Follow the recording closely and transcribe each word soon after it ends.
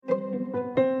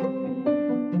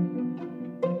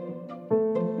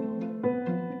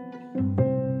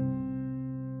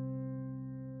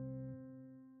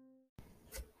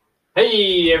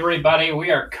Hey everybody,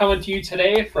 we are coming to you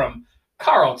today from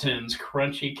Carlton's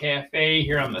Crunchy Cafe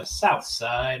here on the south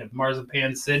side of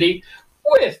Marzipan City.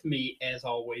 With me, as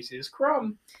always, is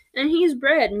Crumb. And he's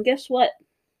Bread, and guess what?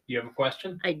 You have a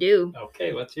question? I do.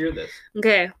 Okay, let's hear this.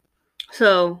 Okay,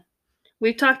 so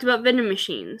we've talked about vending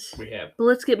machines. We have. But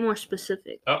let's get more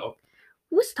specific. Uh-oh.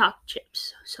 Let's talk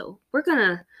chips. So we're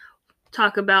gonna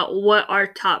talk about what our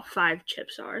top 5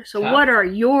 chips are. So what are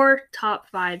your top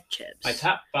 5 chips? My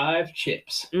top 5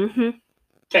 chips. Mm-hmm.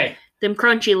 Okay. Them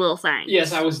crunchy little things.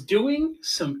 Yes, I was doing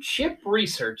some chip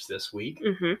research this week,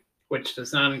 Mm-hmm. which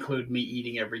does not include me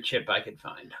eating every chip I could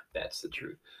find. That's the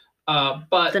truth.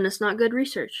 But then it's not good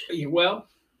research. Well,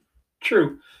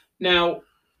 true. Now,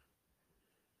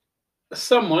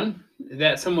 someone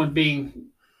being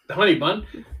the Honey Bun,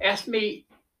 asked me,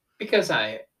 because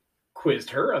I quizzed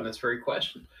her on this very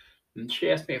question, and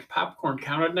she asked me if popcorn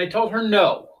counted, and I told her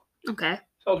no. Okay. I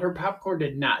told her popcorn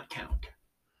did not count.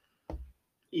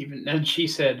 And she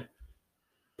said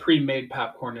pre-made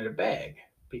popcorn in a bag,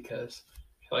 because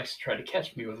she likes to try to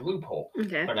catch me with a loophole.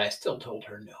 Okay. But I still told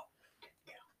her no. It didn't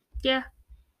count. Yeah.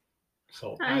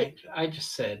 So I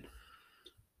just said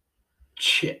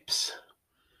chips.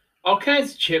 All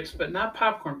kinds of chips, but not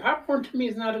popcorn. Popcorn to me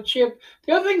is not a chip.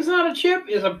 The other thing's not a chip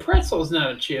is a pretzel is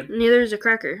not a chip. Neither is a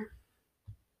cracker.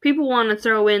 People want to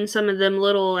throw in some of them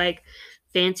little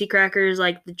fancy crackers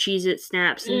like the Cheez-It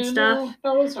Snaps and stuff.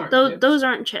 No, those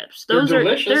aren't chips. Those aren't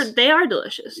chips. They're delicious. They are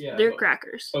delicious. Yeah, they're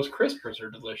crackers. Those Crispers are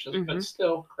delicious, but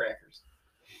still crackers.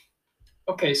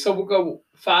 Okay, so we'll go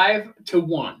 5 to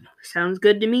 1. Sounds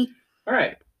good to me. All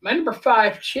right. My number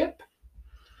 5 chip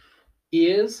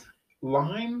is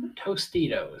lime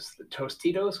Tostitos. The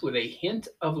Tostitos with a hint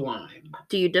of lime.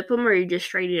 Do you dip them or you just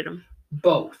straight eat them?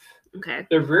 Both. Okay.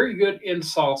 They're very good in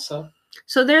salsa.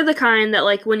 So they're the kind that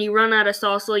when you run out of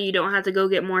salsa, you don't have to go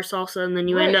get more salsa, and then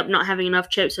you end up not having enough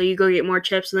chips, so you go get more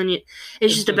chips, and then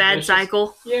it's just a bad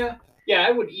cycle. Yeah. Yeah,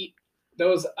 I would eat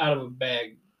those out of a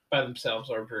bag by themselves.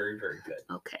 Are very, very good.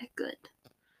 Okay, good.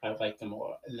 I like them a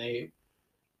lot. And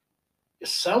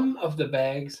some of the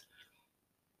bags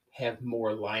have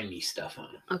more limey stuff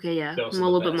on them. Okay, yeah. A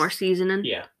little bit more seasoning.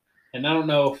 Yeah. And I don't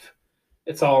know if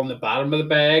it's all in the bottom of the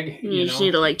bag. You just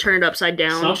need to turn it upside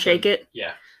down and shake it.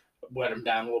 Yeah. Wet them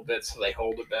down a little bit so they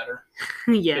hold it better.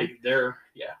 Yeah.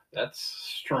 That's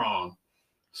strong.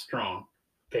 Strong.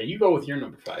 Okay, you go with your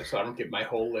number 5 so I don't get my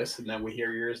whole list and then we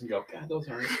hear yours and go, God, those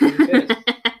aren't as good as this.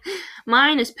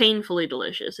 Mine is painfully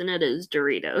delicious, and it is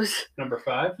Doritos. Number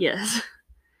 5? Yes.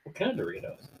 What kind of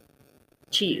Doritos?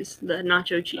 Cheese. The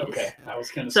nacho cheese. Okay, I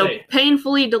was going to say. So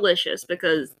painfully delicious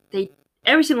because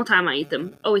every single time I eat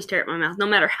them, always tear up my mouth, no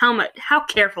matter how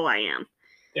careful I am.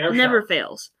 They are never sharp.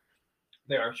 fails.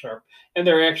 They are sharp. And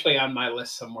they're actually on my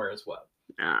list somewhere as well.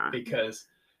 Because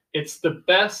it's the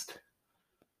best.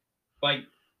 I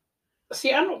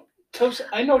know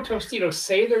Tostitos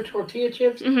say they're tortilla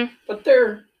chips, but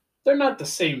they're not the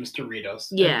same as Doritos.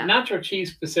 Yeah. And nacho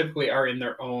cheese specifically are in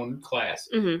their own class.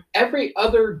 Mm-hmm. Every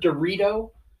other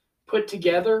Dorito put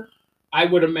together, I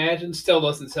would imagine, still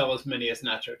doesn't sell as many as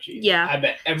nacho cheese. Yeah. I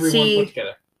bet everyone put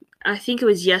together. I think it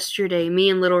was yesterday, me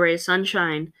and Little Ray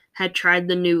Sunshine had tried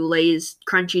the new Lay's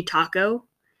Crunchy Taco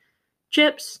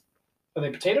chips. Are they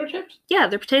potato chips? Yeah,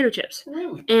 they're potato chips.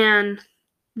 Really? And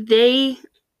they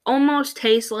almost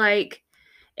taste like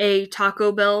a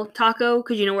Taco Bell taco,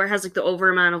 because where it has the over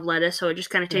amount of lettuce, so it just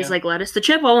kind of tastes like lettuce. The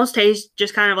chip almost tastes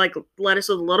just kind of like lettuce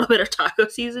with a little bit of taco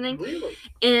seasoning. Really?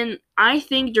 And I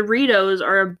think Doritos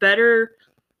are a better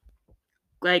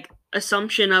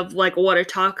assumption of what a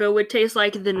taco would taste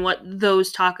like than what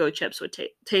those taco chips would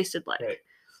tasted like. Right.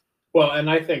 Well, and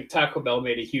I think Taco Bell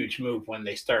made a huge move when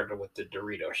they started with the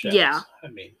Dorito shells. Yeah. I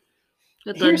mean,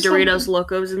 with the Doritos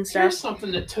Locos and stuff. Here's something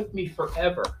that took me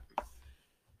forever.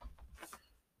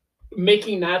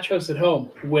 Making nachos at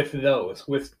home with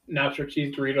nacho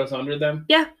cheese Doritos under them.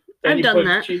 Yeah, I've done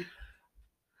that.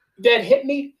 That hit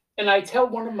me, and I tell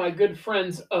one of my good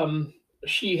friends,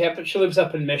 she lives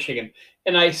up in Michigan,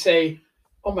 and I say,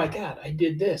 "Oh my God, I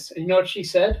did this." And you know what she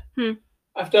said?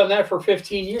 I've done that for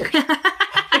 15 years.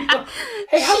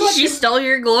 Hey, how about she stole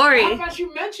your glory? How about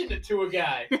you mentioned it to a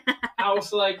guy? I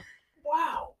was like,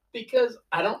 wow, because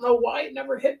I don't know why it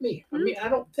never hit me. I mean, I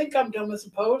don't think I'm dumb as a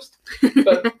post,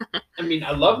 but I mean,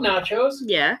 I love nachos.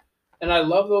 Yeah. And I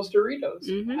love those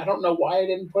Doritos. I don't know why I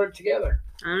didn't put it together.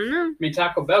 I don't know. I mean,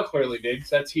 Taco Bell clearly did, because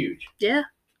that's huge. Yeah.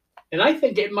 And I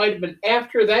think it might have been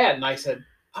after that, and I said,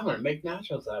 I'm going to make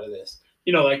nachos out of this.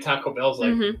 Like Taco Bell's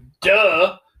like,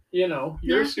 duh.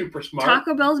 You're super smart.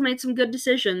 Taco Bell's made some good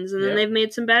decisions, and then they've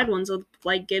made some bad ones,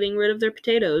 like getting rid of their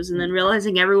potatoes, and then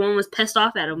realizing everyone was pissed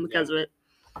off at them because of it.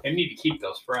 They need to keep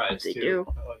those fries, They too. do.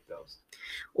 I like those.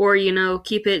 Or,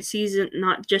 keep it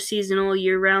not just seasonal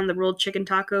year round, the rolled chicken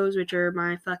tacos, which are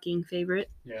my fucking favorite.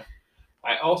 Yeah.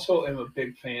 I also am a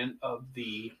big fan of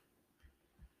the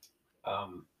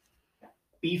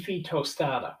beefy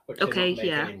tostada, which they don't make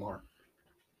anymore.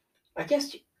 I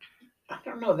guess, I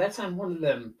don't know, that's on one of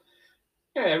them.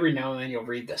 Yeah, every now and then you'll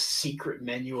read the secret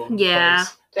menu of the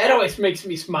place. That always makes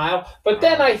me smile. But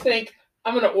then I think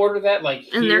I'm going to order that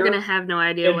and they're going to have no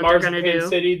idea what they're going to do. In Marzipan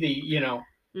City,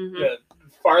 the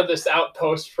farthest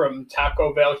outpost from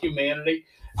Taco Bell humanity.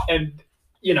 And,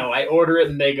 I order it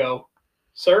and they go,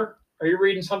 "Sir, are you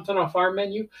reading something off our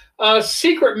menu?"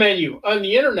 Secret menu on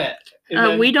the internet.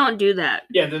 Then, we don't do that.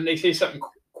 Yeah, then they say something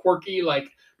quirky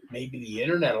like, "Maybe the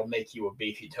internet will make you a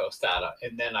beefy tostada,"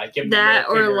 and then I give them that,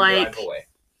 or like, drive away.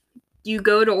 You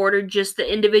go to order just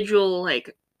the individual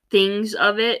things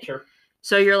of it. Sure.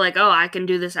 So you're like, oh, I can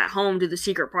do this at home, do the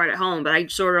secret part at home, but I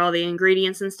just order all the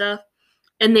ingredients and stuff,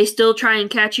 and they still try and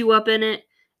catch you up in it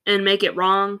and make it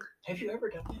wrong. Have you ever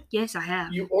done that? Yes, I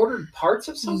have. You ordered parts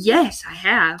of something? Yes, I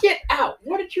have. Get out!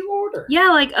 What did you order?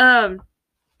 Yeah,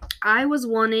 I was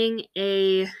wanting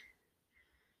a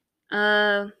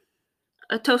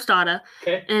tostada.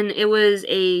 Okay. And it was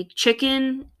a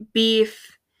chicken,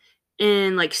 beef,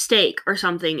 and steak or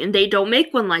something. And they don't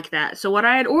make one like that. So what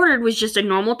I had ordered was just a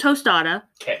normal tostada.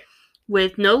 Okay.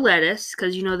 With no lettuce,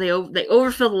 because they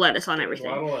overfill the lettuce on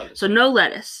everything. A lot of lettuce. So no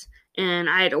lettuce. And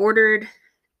I had ordered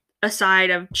a side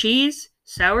of cheese,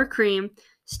 sour cream,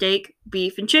 steak,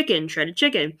 beef, and chicken, shredded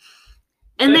chicken.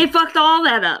 And they fucked all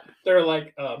that up. They're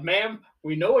like, "Ma'am,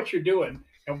 we know what you're doing,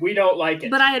 and we don't like it."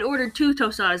 But I had ordered 2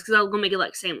 tostadas because I was going to make it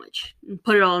like a sandwich and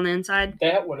put it all on the inside.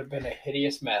 That would have been a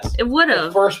hideous mess. It would have.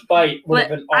 The first bite would have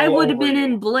been all over you. I would have been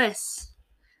in bliss.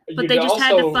 But they just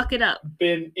had to fuck it up.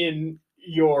 Been in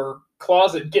your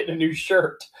closet getting a new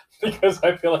shirt because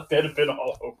I feel like that'd have been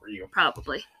all over you.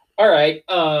 Probably. All right.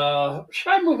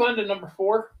 Should I move on to number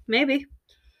 4? Maybe.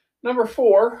 Number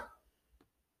 4,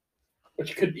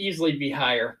 which could easily be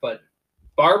higher, but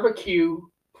barbecue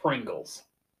Pringles.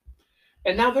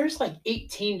 And now there's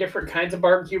 18 different kinds of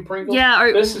barbecue Pringles.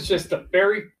 Yeah. This is just the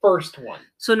very first one.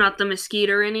 So not the mesquite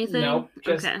or anything? No.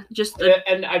 Just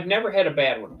and I've never had a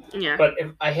bad one. Yeah. But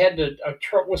if I had to,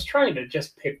 was trying to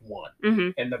just pick one. Mm-hmm.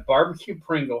 And the barbecue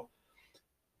Pringle,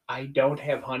 I don't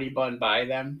have honey bun by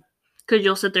them. Because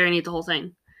you'll sit there and eat the whole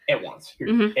thing. At once.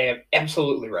 You're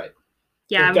absolutely right.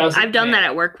 Yeah, I've done that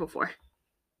at work before.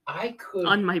 I could.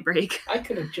 On my break. I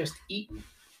could have just eaten.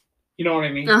 You know what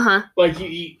I mean? Uh-huh. Like you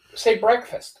eat, say,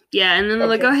 breakfast. Yeah, and then they're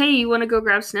like, "Oh, hey, you want to go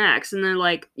grab snacks?" And they're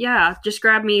like, "Yeah, just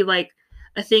grab me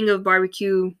a thing of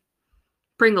barbecue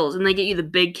Pringles," and they get you the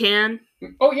big can.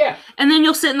 Oh yeah. And then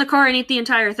you'll sit in the car and eat the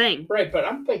entire thing. Right, but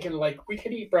I'm thinking we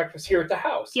could eat breakfast here at the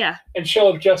house. Yeah. And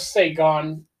she'll have just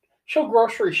gone. She'll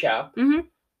grocery shop. Mm-hmm.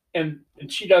 And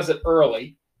she does it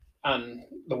early on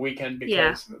the weekend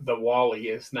because the Wally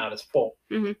is not as full.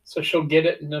 Mm-hmm. So she'll get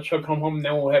it and then she'll come home and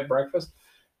then we'll have breakfast.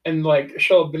 And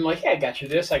she'll have been like, "Hey, I got you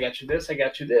this, I got you this, I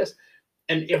got you this."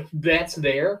 And if that's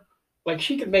there,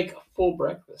 she could make a full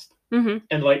breakfast. Mm-hmm.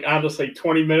 And honestly,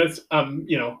 20 minutes,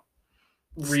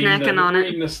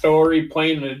 reading the story,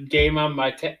 playing the game on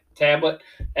my tablet.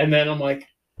 And then I'm like,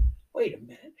 wait a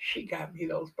minute, she got me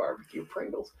those barbecue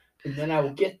Pringles. And then I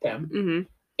will get them. Mm-hmm.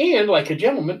 And like a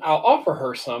gentleman, I'll offer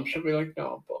her some. She'll be like,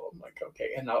 "No." I'm like,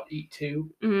 "Okay." And I'll eat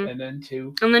 2 and then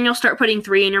 2. And then you'll start putting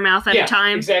 3 in your mouth at a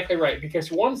time. Exactly right.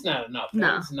 Because one's not enough.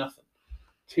 No. One's nothing.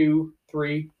 2,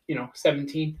 3,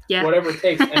 17, yeah. whatever it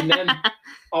takes. And then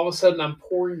all of a sudden I'm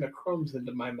pouring the crumbs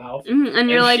into my mouth. Mm-hmm. And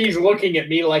you're she's looking at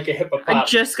me like a hippopotamus. I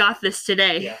just got this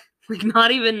today. Yeah.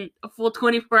 Not even a full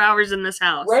 24 hours in this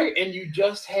house. Right. And you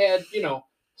just had,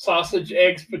 sausage,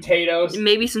 eggs, potatoes.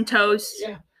 Maybe some toast.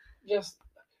 Yeah.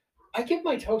 I give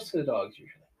my toast to the dogs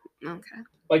usually.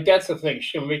 Okay. That's the thing.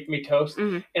 She'll make me toast,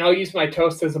 and I'll use my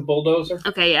toast as a bulldozer.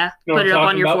 Okay, yeah. Put it up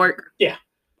on your fork. Yeah.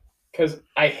 Because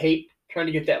I hate trying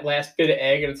to get that last bit of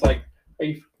egg, and it's like, are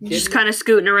you just kind of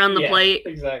scooting around the plate?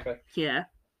 Exactly. Yeah.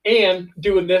 And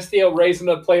doing this deal, raising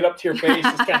the plate up to your face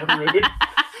is kind of rude.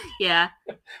 Yeah.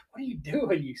 What are you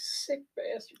doing, you sick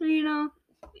bastard?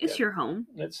 It's your home.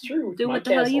 That's true. Do what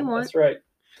the hell you want. That's right.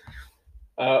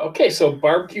 Okay, so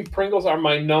barbecue Pringles are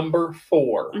my number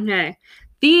 4. Okay.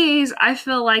 These, I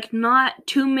feel like not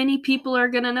too many people are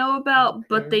going to know about,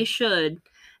 but they should.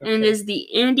 Okay. And it is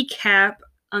the Andy Capp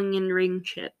onion ring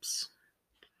chips.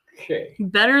 Okay.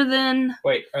 Better than...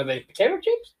 Wait, are they potato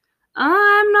chips?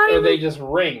 I'm not even... Or are they just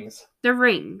rings? They're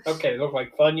rings. Okay, they look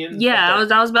like Funyuns? Yeah, I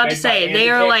was about to say.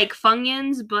 They are like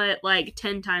Funyuns, but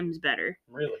 10 times better.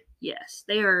 Really? Yes.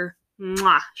 They are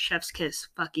Mwah, chef's kiss,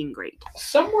 fucking great.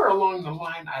 Somewhere along the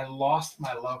line, I lost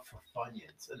my love for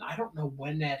Funyuns, and I don't know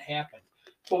when that happened.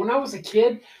 But when I was a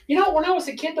kid,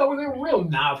 though, they were real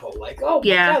novel. Like, oh my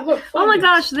God, look, Funyuns. Oh my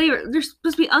gosh, they're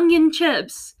supposed to be onion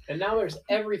chips. And now there's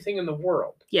everything in the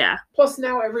world. Yeah. Plus,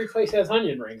 now every place has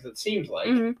onion rings, it seems like.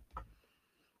 Mm-hmm.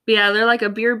 Yeah, they're like a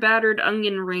beer battered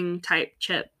onion ring type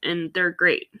chip, and they're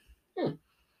great. I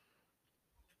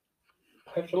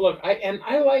have to look.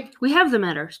 I like. We have them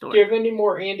at our store. Do you have any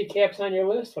more handicaps on your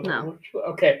list? No.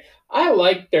 Okay, I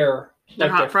like their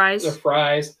hot fries. Their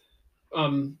fries.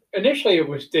 Initially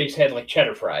they just had like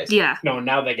cheddar fries. Yeah. No,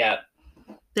 now they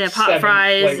have hot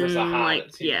fries and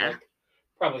like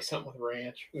probably something with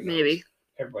ranch. Maybe.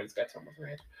 Everybody's got something with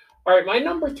ranch. All right, my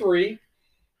number 3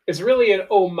 is really an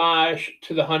homage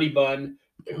to the honey bun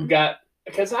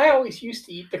because I always used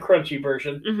to eat the crunchy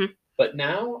version, but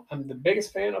now I'm the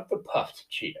biggest fan of the puffed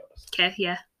Cheetos. Okay,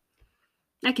 yeah.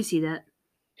 I can see that.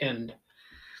 And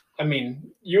I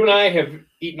mean, you and I have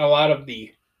eaten a lot of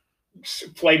the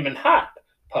flaming hot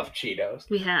puffed Cheetos.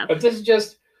 We have. But this is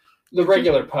just the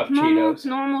regular puffed Cheetos.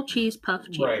 Normal cheese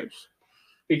puffed Cheetos. Right.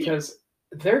 Because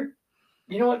they're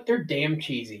damn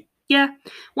cheesy. Yeah.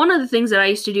 One of the things that I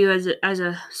used to do as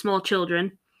a small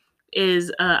children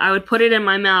is I would put it in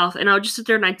my mouth and I would just sit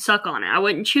there and I'd suck on it. I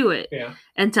wouldn't chew it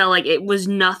until like it was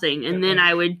nothing, and then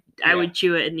I would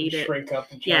chew it and eat it. Shrink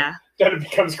up and chew. Then it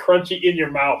becomes crunchy in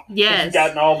your mouth. Yes. You've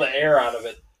gotten all the air out of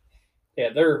it.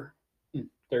 Yeah, they're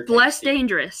less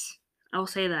dangerous. I'll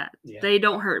say that. Yeah. They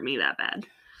don't hurt me that bad.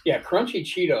 Yeah, crunchy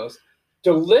Cheetos,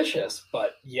 delicious,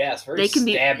 but yes, very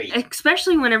stabby.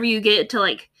 Especially whenever you get to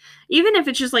like, even if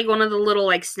it's just like one of the little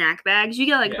like snack bags, you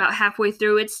get like about halfway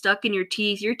through, it's stuck in your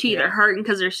teeth. Your teeth are hurting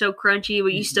because they're so crunchy,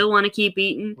 but you still want to keep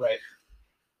eating. Right.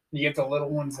 You get the little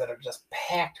ones that are just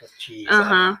packed with cheese.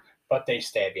 But they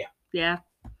stab you. Yeah.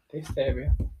 They stab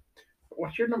you.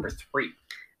 What's your number 3?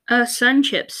 Sun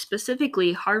Chips,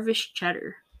 specifically Harvest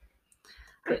Cheddar.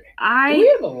 We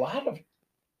have a lot of.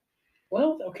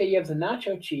 Well, okay, you have the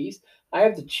nacho cheese. I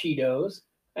have the Cheetos.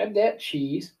 I have that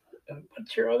cheese.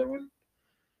 What's your other one?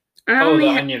 The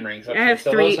onion rings. Okay, I have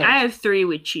 3. I have 3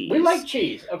 with cheese. We like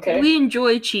cheese. Okay. We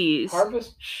enjoy cheese.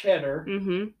 Harvest Cheddar.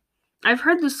 Mm-hmm. I've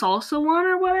heard the salsa one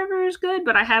or whatever is good,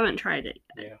 but I haven't tried it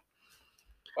yet. Yeah.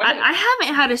 I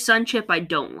haven't had a Sun Chip I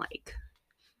don't like.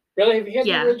 Really? Have you had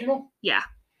the original? Yeah.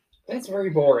 That's very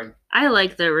boring. I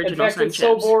like the original Sun Chips. In fact, it's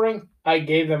so boring, I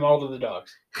gave them all to the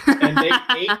dogs. And they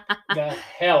ate the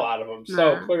hell out of them.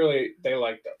 So clearly they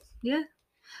like those. Yeah.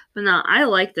 But no, I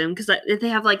like them because they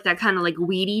have like that kind of like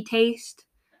weedy taste.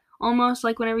 Almost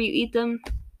like whenever you eat them.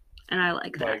 And I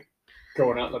like that. Like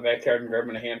going out in the backyard and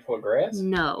grabbing a handful of grass?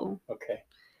 No. Okay.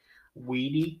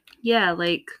 Weedy? Yeah,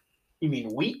 like... You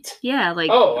mean wheat? Yeah, like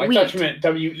I thought you meant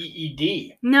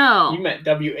W-E-E-D. No. You meant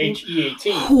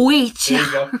W-H-E-A-T. Wheat. There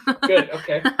you go. Good,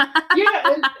 okay.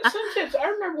 Yeah, and Sun Chips, I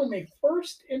remember when they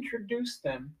first introduced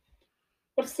them.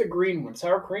 What's the green one?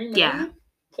 Sour cream? Yeah. Is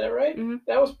that right? Mm-hmm.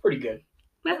 That was pretty good.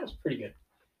 Yeah. That was pretty good.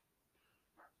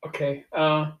 Okay.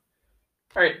 All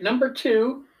right, number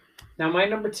 2. Now, my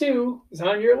number 2 is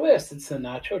on your list. It's the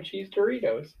nacho cheese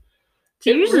Doritos.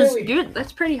 So yours is good.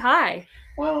 That's pretty high.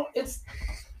 Well, it's...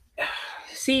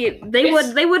 See, they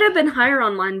would have been higher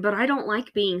on mine, but I don't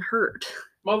like being hurt.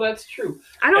 Well, that's true.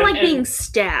 I don't like being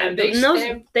stabbed. And they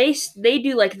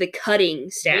do like the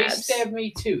cutting stabs. They stab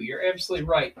me too. You're absolutely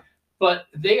right. But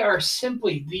they are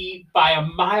simply by a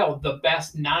mile the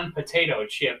best non-potato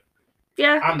chip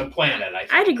on the planet, I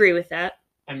think. I'd agree with that.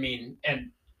 I mean, and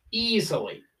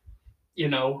easily. You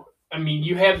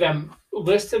have them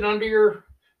listed under your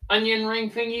onion ring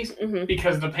thingies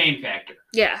because of the pain factor.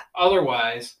 Yeah.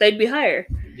 Otherwise, they'd be higher.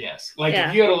 Yes. Like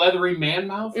if you had a leathery man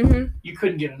mouth, you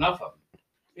couldn't get enough of them.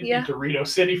 It'd be Dorito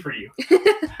City for you.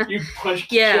 You punch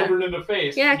children in the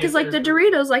face. Yeah, because like the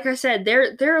Doritos, like I said,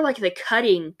 they're like the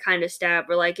cutting kind of stab.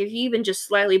 Where like if you even just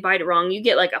slightly bite it wrong, you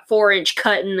get like a 4-inch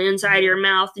cut in the inside of your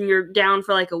mouth, and you're down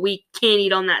for like a week. Can't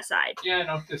eat on that side. Yeah, I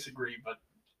don't disagree, but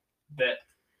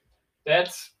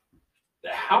that's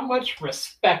how much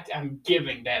respect I'm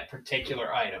giving that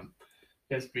particular item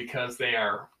is because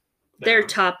they're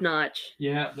top notch.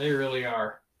 Yeah, they really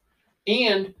are.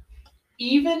 And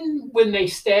even when they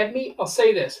stab me, I'll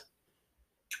say this.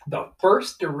 The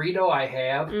first Dorito I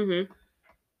have,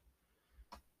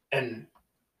 and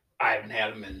I haven't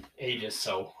had them in ages,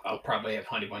 so I'll probably have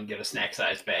Honey Bun get a snack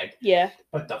size bag. Yeah.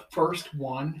 But the first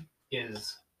one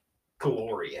is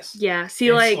glorious. Yeah, see,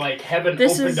 it's like heaven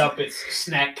opened up its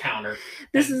snack counter.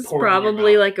 This is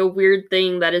probably like a weird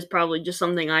thing that is probably just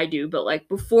something I do, but like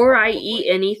before I eat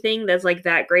anything that's like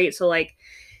that great, so like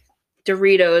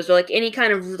Doritos or like any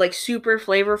kind of like super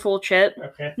flavorful chip.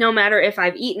 Okay. No matter if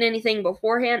I've eaten anything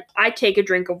beforehand, I take a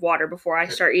drink of water before I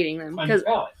start eating them because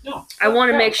I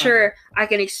want to make sure I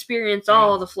can experience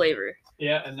all the flavor.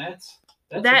 Yeah, and that's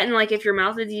that, and like if your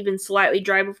mouth is even slightly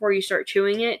dry before you start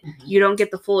chewing it, you don't get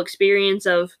the full experience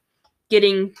of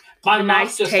getting my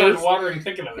mouth just started watering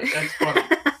thinking of it. That's funny.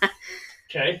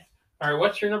 Okay. All right,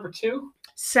 what's your number 2?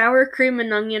 Sour cream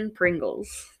and onion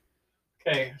Pringles.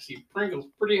 Okay, see, Pringles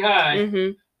pretty high.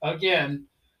 Mm-hmm. Again,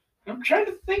 I'm trying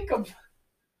to think of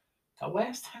the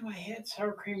last time I had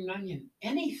sour cream and onion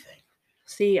anything.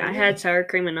 See, I had sour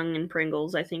cream and onion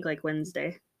Pringles, I think, like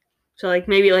Wednesday. So, like,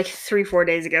 maybe, like, 3-4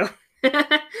 days ago.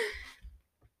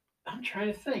 I'm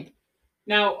trying to think.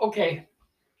 Now, okay,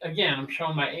 again, I'm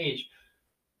showing my age.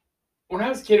 When I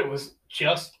was a kid, it was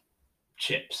just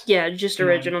chips. Yeah, just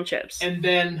original chips. And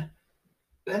then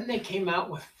they came out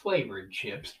with flavored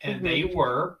chips, and they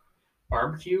were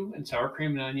barbecue and sour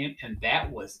cream and onion, and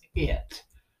that was it.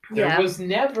 There was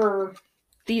never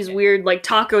these weird like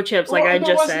taco chips, like I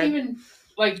just said. Even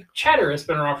like cheddar has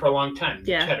been around for a long time.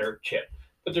 Yeah, cheddar chip,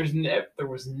 but there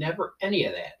was never any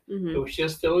of that. It was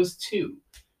just those two.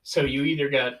 So you either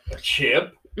got a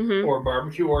chip or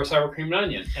barbecue or sour cream and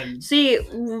onion. And see,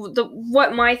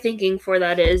 what my thinking for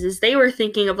that is they were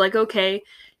thinking of like, okay,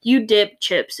 you dip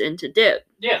chips into dip.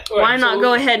 Yeah. Why not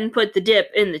go ahead and put the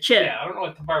dip in the chip? Yeah, I don't know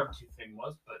what the barbecue thing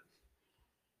was, but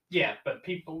yeah, but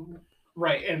people,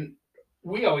 right, and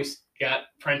we always got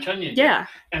French onion dip. Yeah.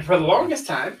 And for the longest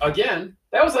time, again,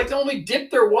 that was like the only dip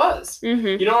there was.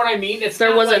 You know what I mean?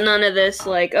 There wasn't none of this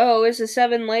like, oh, it's a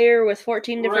 7-layer with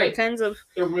 14 different kinds of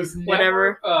there was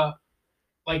whatever. Never,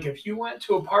 like if you went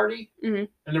to a party and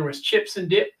there was chips and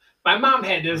dip, my mom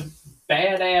had this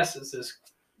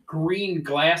green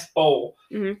glass bowl,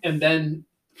 and then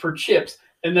for chips,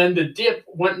 and then the dip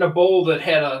went in a bowl that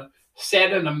had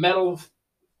sat in a metal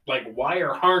like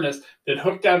wire harness that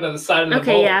hooked down to the side of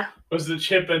the bowl. Yeah. Was the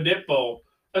chip and dip bowl,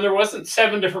 and there wasn't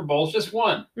 7 different bowls, just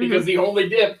one, because the only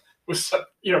dip was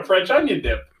French onion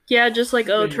dip. Yeah, just like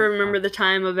to remember the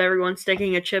time of everyone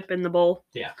sticking a chip in the bowl.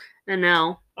 Yeah. And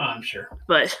now. I'm sure.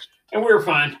 But. And we were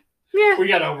fine. Yeah. We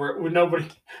got over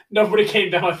it. Nobody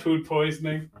came down with food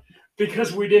poisoning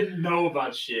because we didn't know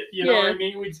about shit. You know what I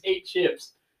mean? We just ate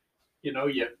chips. You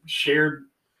shared.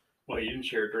 Well, you didn't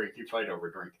share a drink. You fight over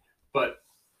a drink. But,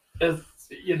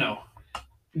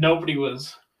 nobody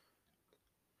was.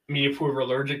 I mean, if we were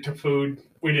allergic to food,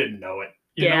 we didn't know it.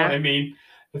 You know what I mean?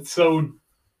 It's so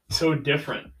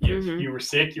different. If you were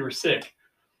sick, you were sick.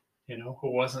 It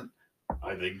wasn't.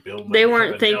 I think Bill. They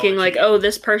weren't thinking like, oh,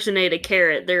 this person ate a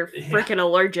carrot. They're freaking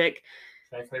allergic.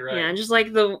 Exactly right. Yeah, just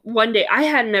like the one day I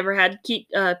had never had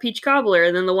peach cobbler,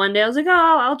 and then the one day I was like,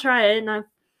 oh, I'll try it, and I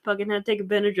fucking had to take a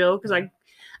Benadryl because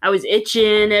I was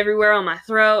itching everywhere on my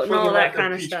throat and all that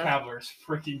kind of stuff. Peach cobbler is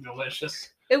freaking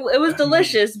delicious. It was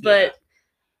delicious, but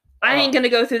I ain't gonna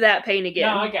go through that pain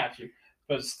again. No, I got you.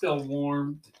 But it's still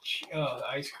warm. The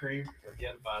ice cream.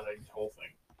 Forget about it. The whole thing.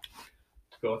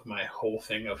 To go with my whole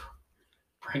thing of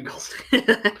Pringles.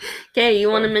 Okay, you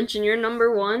want to mention your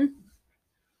number 1?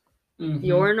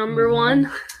 Your number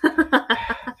 1? Well,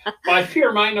 I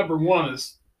fear my number 1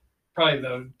 is probably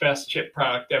the best chip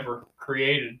product ever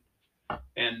created,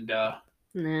 and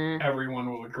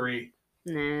everyone will agree.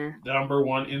 Nah. Number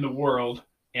 1 in the world,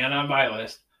 and on my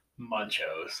list,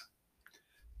 Munchos.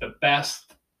 The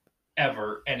best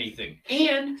ever anything,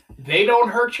 and they don't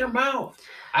hurt your mouth.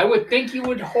 I would think you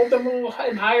would hold them a little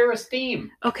in higher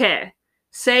esteem. Okay.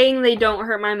 Saying they don't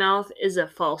hurt my mouth is a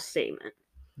false statement.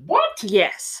 What?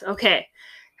 Yes. Okay.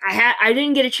 I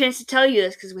didn't get a chance to tell you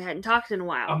this because we hadn't talked in a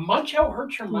while. A Muncho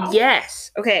hurts your mouth?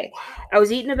 Yes. Okay. Wow. I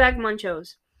was eating a bag of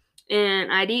Munchos,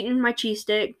 and I'd eaten my cheese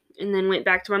stick, and then went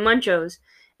back to my Munchos,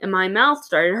 and my mouth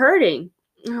started hurting.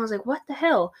 And I was like, what the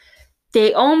hell?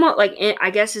 They almost, like, I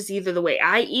guess it's either the way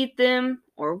I eat them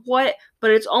or what,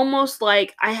 but it's almost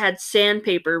like I had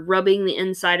sandpaper rubbing the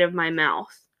inside of my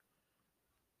mouth.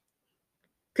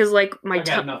 Because, like, my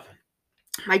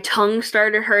tongue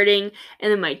started hurting,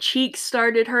 and then my cheeks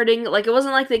started hurting. Like, it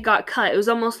wasn't like they got cut. It was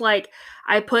almost like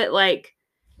I put, like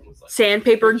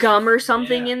sandpaper gum or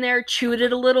something in there, chewed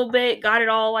it a little bit, got it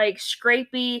all, like,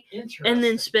 scrapey, and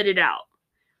then spit it out.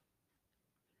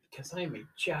 Because I'm a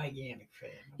gigantic fan.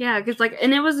 Yeah, because, like,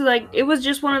 and it was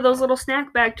just one of those little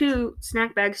snack bags,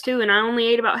 too, and I only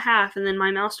ate about half, and then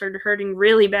my mouth started hurting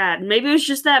really bad. Maybe it was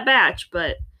just that batch,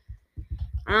 but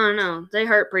I don't know. They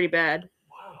hurt pretty bad.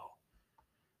 Wow.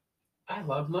 I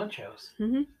love Munchos.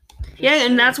 Yeah,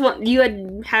 and that's what you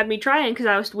had me trying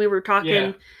because we were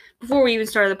talking before we even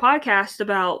started the podcast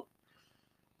about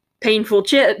painful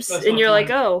chips, and you're like,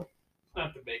 oh.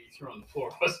 Not the bag you threw on the floor,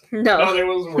 was it? No, they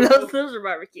wasn't. those are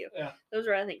barbecue. Yeah. Those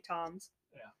are, I think, Tom's.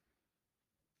 Yeah.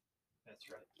 That's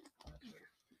right.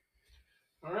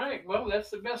 All right. Well, that's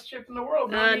the best chip in the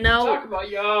world. No. Talk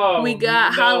about we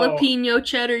got jalapeno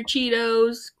cheddar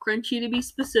Cheetos, crunchy to be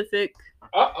specific.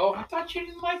 I thought you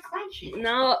didn't like crunchy.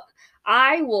 No,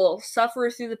 I will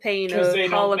suffer through the pain of jalapeno. Because they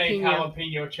don't make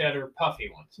jalapeno cheddar puffy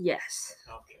ones. Yes.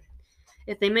 Okay.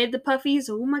 If they made the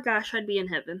puffies, oh my gosh, I'd be in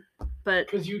heaven. But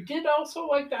because you did also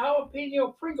like the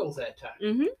jalapeno Pringles that time.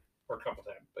 Mm-hmm. Or a couple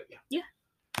times, but yeah. Yeah.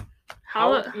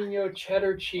 Jalapeno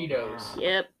cheddar Cheetos.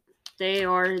 Yep. They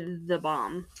are the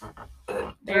bomb.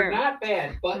 They're not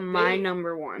bad, but my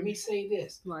number one. Let me say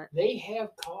this. What? They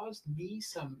have caused me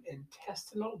some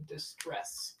intestinal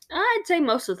distress. I'd say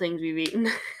most of the things we've eaten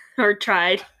or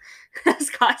tried has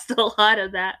caused a lot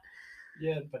of that.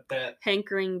 Yeah, but that...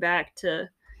 hankering back to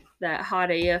that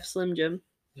hot AF Slim Jim.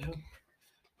 Yeah.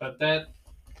 But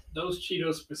those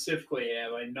Cheetos specifically,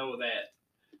 I know that.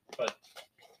 But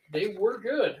they were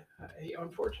good.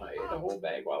 Unfortunately, I ate a whole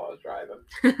bag while I was driving.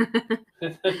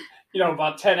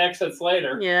 About 10 exits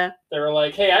later, they were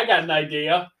like, hey, I got an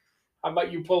idea. How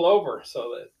about you pull over?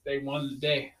 So that they won the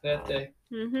day that day.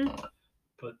 Mm-hmm.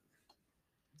 But,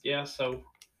 yeah, so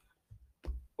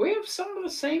we have some of the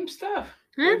same stuff.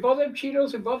 Huh? We both have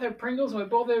Cheetos, we both have Pringles, and we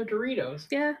both have Doritos.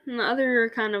 Yeah, and the other are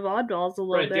kind of oddballs a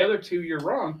little bit. Right, the other two, you're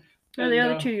wrong. No, the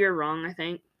other two, you're wrong, I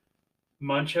think.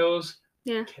 Munchos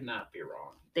cannot be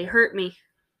wrong. They hurt me.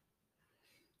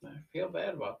 I feel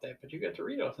bad about that, but you got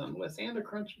Doritos on the list and the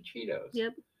crunchy Cheetos.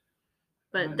 Yep.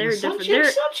 But they're different.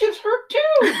 Sun chips hurt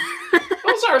too.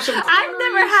 Those are some. I've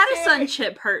never had a sun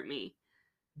chip hurt me.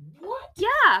 What?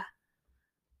 Yeah.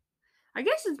 I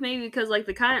guess it's maybe because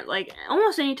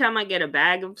almost anytime I get a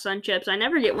bag of sun chips, I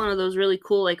never get one of those really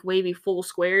cool wavy full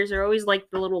squares. They're always the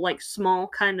little small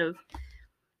kind of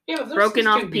broken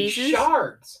off pieces.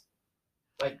 Shards.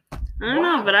 I don't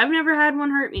know, but I've never had one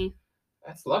hurt me.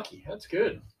 That's lucky. That's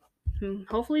good.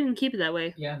 Hopefully we can keep it that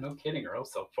way. Yeah, no kidding, or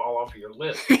else they'll fall off of your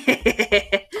list.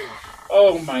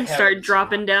 Oh my! Start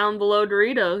dropping down below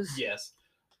Doritos. Yes.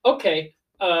 Okay.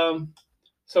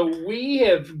 So we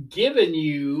have given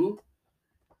you.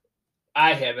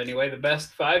 I have anyway the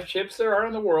best 5 chips there are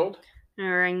in the world.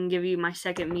 Or I can give you my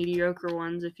second mediocre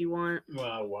ones if you want.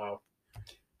 Wow.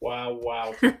 But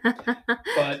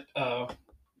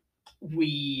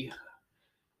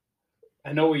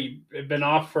I know we've been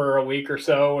off for a week or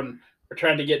so, and we're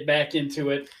trying to get back into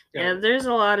it. Yeah, there's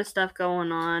a lot of stuff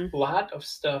going on. A lot of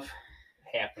stuff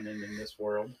happening in this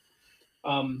world.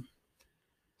 So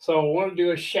I want to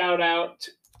do a shout out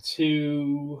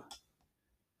to...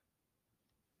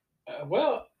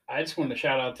 I just want to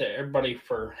shout out to everybody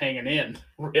for hanging in,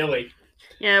 really.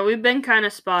 Yeah, we've been kind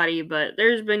of spotty, but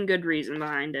there's been good reason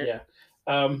behind it. Yeah.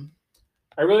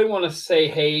 I really want to say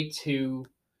hey to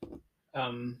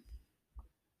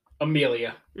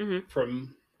Amelia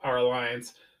from our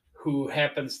alliance, who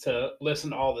happens to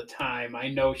listen all the time. I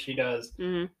know she does.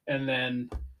 Mm-hmm. And then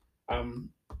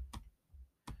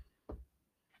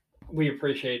we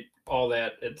appreciate all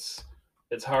that. It's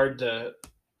hard to,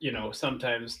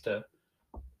 sometimes to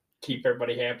keep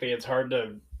everybody happy. It's hard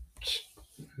to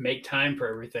make time for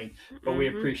everything, but we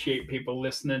appreciate people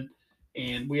listening,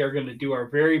 and we are going to do our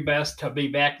very best to be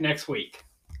back next week.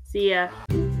 See ya.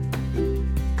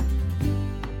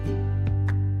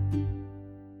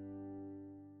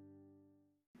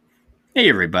 Hey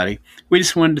everybody, we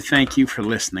just wanted to thank you for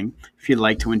listening. If you'd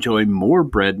like to enjoy more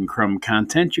Bread and Crumb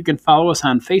content, you can follow us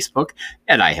on Facebook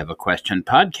at I Have a Question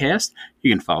Podcast. You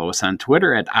can follow us on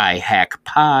Twitter at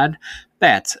iHackPod.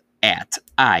 That's at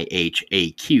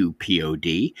IHAQPOD.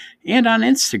 And on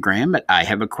Instagram at I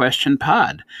Have a Question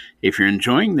Pod. If you're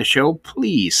enjoying the show,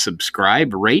 please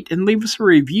subscribe, rate, and leave us a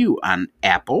review on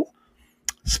Apple,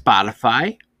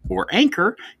 Spotify, or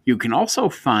Anchor. You can also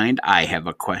find I Have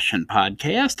a Question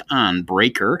Podcast on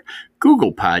Breaker,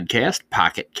 Google Podcast,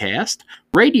 Pocket Cast,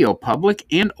 Radio Public,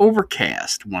 and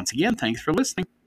Overcast. Once again, thanks for listening.